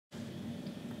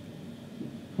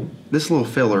this little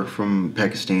feller from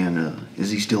Pakistan,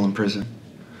 is he still in prison?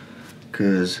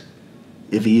 Because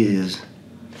if he is,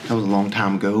 that was a long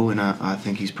time ago, and I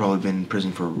think he's probably been in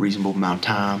prison for a reasonable amount of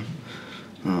time.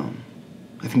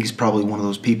 I think he's probably one of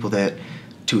those people that,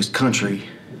 to his country,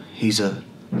 he's a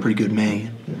pretty good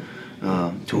man.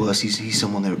 To us, he's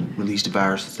someone that released a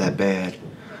virus that's that bad.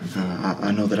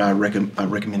 I know that I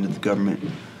recommended the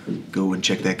government go and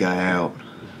check that guy out.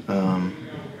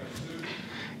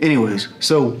 Anyways,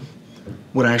 so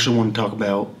what I actually want to talk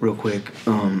about real quick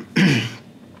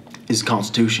is the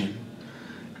Constitution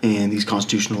and these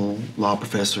constitutional law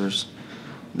professors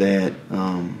that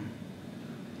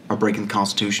are breaking the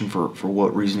Constitution for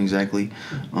what reason exactly?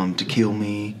 To kill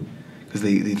me, because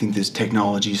they think this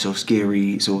technology is so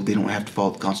scary, so they don't have to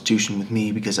follow the Constitution with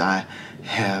me because I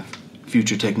have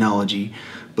future technology.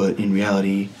 But in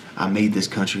reality, I made this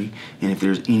country, and if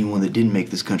there's anyone that didn't make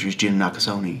this country, it's Jenna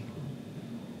Nakasone.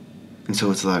 And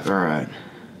so it's like, all right,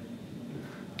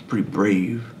 pretty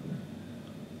brave.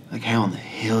 Like, how in the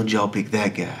hell did y'all pick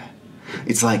that guy?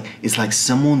 It's like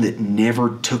someone that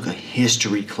never took a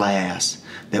history class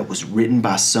that was written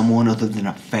by someone other than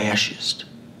a fascist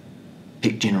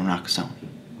picked Jenna Nakasone.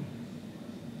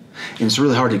 And it's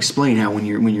really hard to explain how when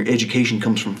your education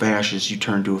comes from fascists, you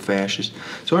turn to a fascist.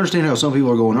 So I understand how some people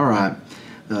are going, all right,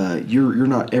 you're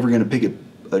not ever going to pick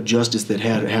a justice that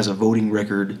has a voting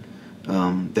record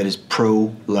that is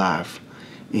pro-life.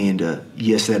 And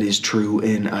yes, that is true,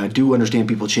 and I do understand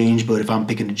people change, but if I'm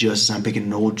picking a justice, I'm picking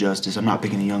an old justice. I'm not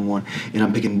picking a young one, and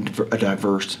I'm picking a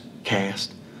diverse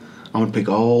cast. I'm going to pick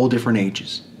all different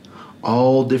ages,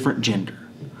 all different gender,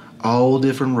 all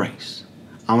different race.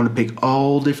 I'm going to pick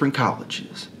all different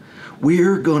colleges.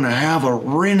 We're going to have a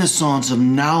renaissance of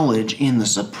knowledge in the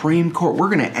Supreme Court. We're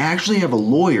going to actually have a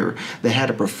lawyer that had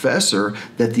a professor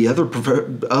that the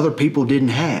other people didn't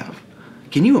have.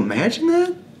 Can you imagine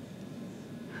that?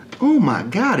 Oh my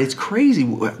God, it's crazy.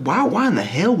 Why in the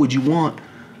hell would you want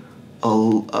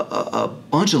a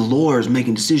bunch of lawyers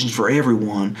making decisions for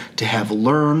everyone to have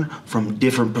learned from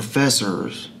different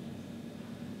professors?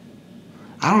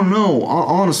 I don't know.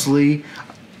 Honestly,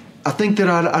 I think that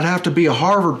I'd have to be a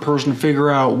Harvard person to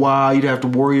figure out why you'd have to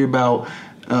worry about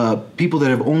people that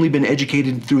have only been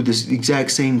educated through this exact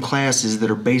same classes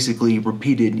that are basically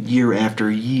repeated year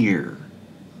after year.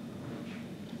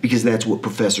 Because that's what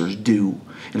professors do.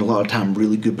 And a lot of time,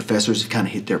 really good professors have kind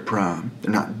of hit their prime.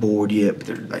 They're not bored yet, but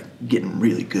they're like getting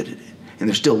really good at it. And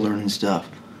they're still learning stuff.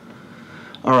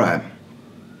 All right.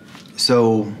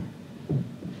 So,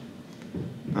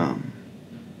 I'm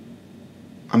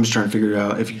just trying to figure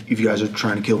out if you guys are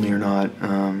trying to kill me or not.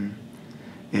 And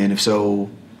if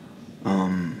so,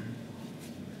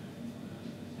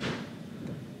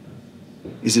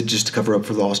 is it just to cover up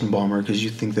for the Austin bomber? Because you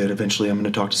think that eventually I'm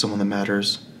going to talk to someone that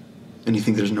matters, and you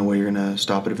think there's no way you're going to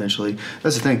stop it eventually.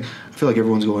 That's the thing. I feel like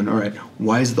everyone's going, all right,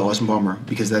 why is it the Austin bomber?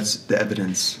 Because that's the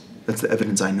evidence. That's the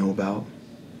evidence I know about.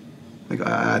 Like,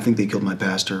 I think they killed my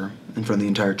pastor in front of the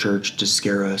entire church to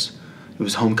scare us. It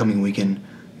was homecoming weekend.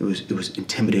 It was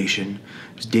intimidation.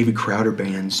 It was David Crowder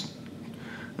Band's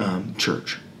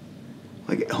church.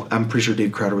 Like, I'm pretty sure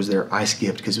David Crowder was there. I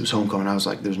skipped because it was homecoming. I was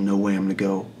like, there's no way I'm going to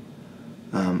go.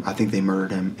 I think they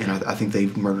murdered him, and I think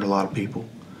they've murdered a lot of people.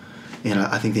 And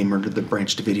I think they murdered the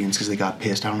Branch Davidians because they got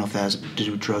pissed. I don't know if that has to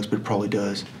do with drugs, but it probably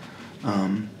does.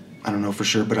 I don't know for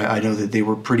sure, but I know that they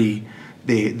were pretty.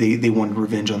 They wanted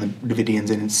revenge on the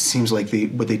Davidians, and it seems like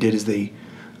what they did is they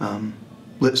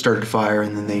started a fire,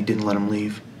 and then they didn't let them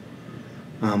leave,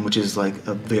 which is like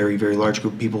a very, very large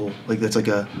group of people. Like that's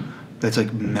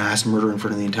like mass murder in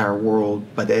front of the entire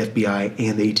world by the FBI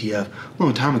and the ATF a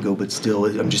long time ago. But still,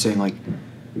 I'm just saying, like,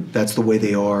 that's the way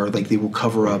they are. Like, they will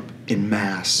cover up in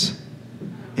mass.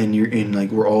 And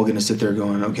like, we're all gonna sit there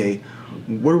going, okay,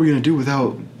 what are we gonna do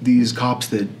without these cops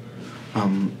that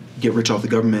get rich off the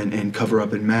government and cover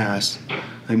up in mass?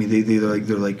 I mean,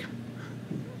 they're like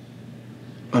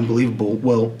unbelievable.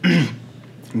 Well,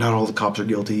 not all the cops are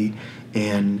guilty,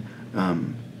 and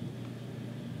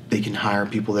they can hire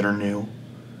people that are new.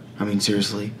 I mean,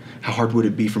 seriously, how hard would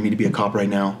it be for me to be a cop right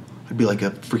now? I'd be like a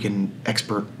freaking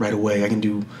expert right away. I can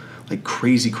do like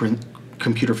crazy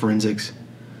computer forensics.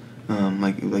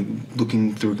 Like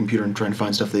looking through a computer and trying to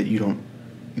find stuff that you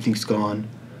think's gone.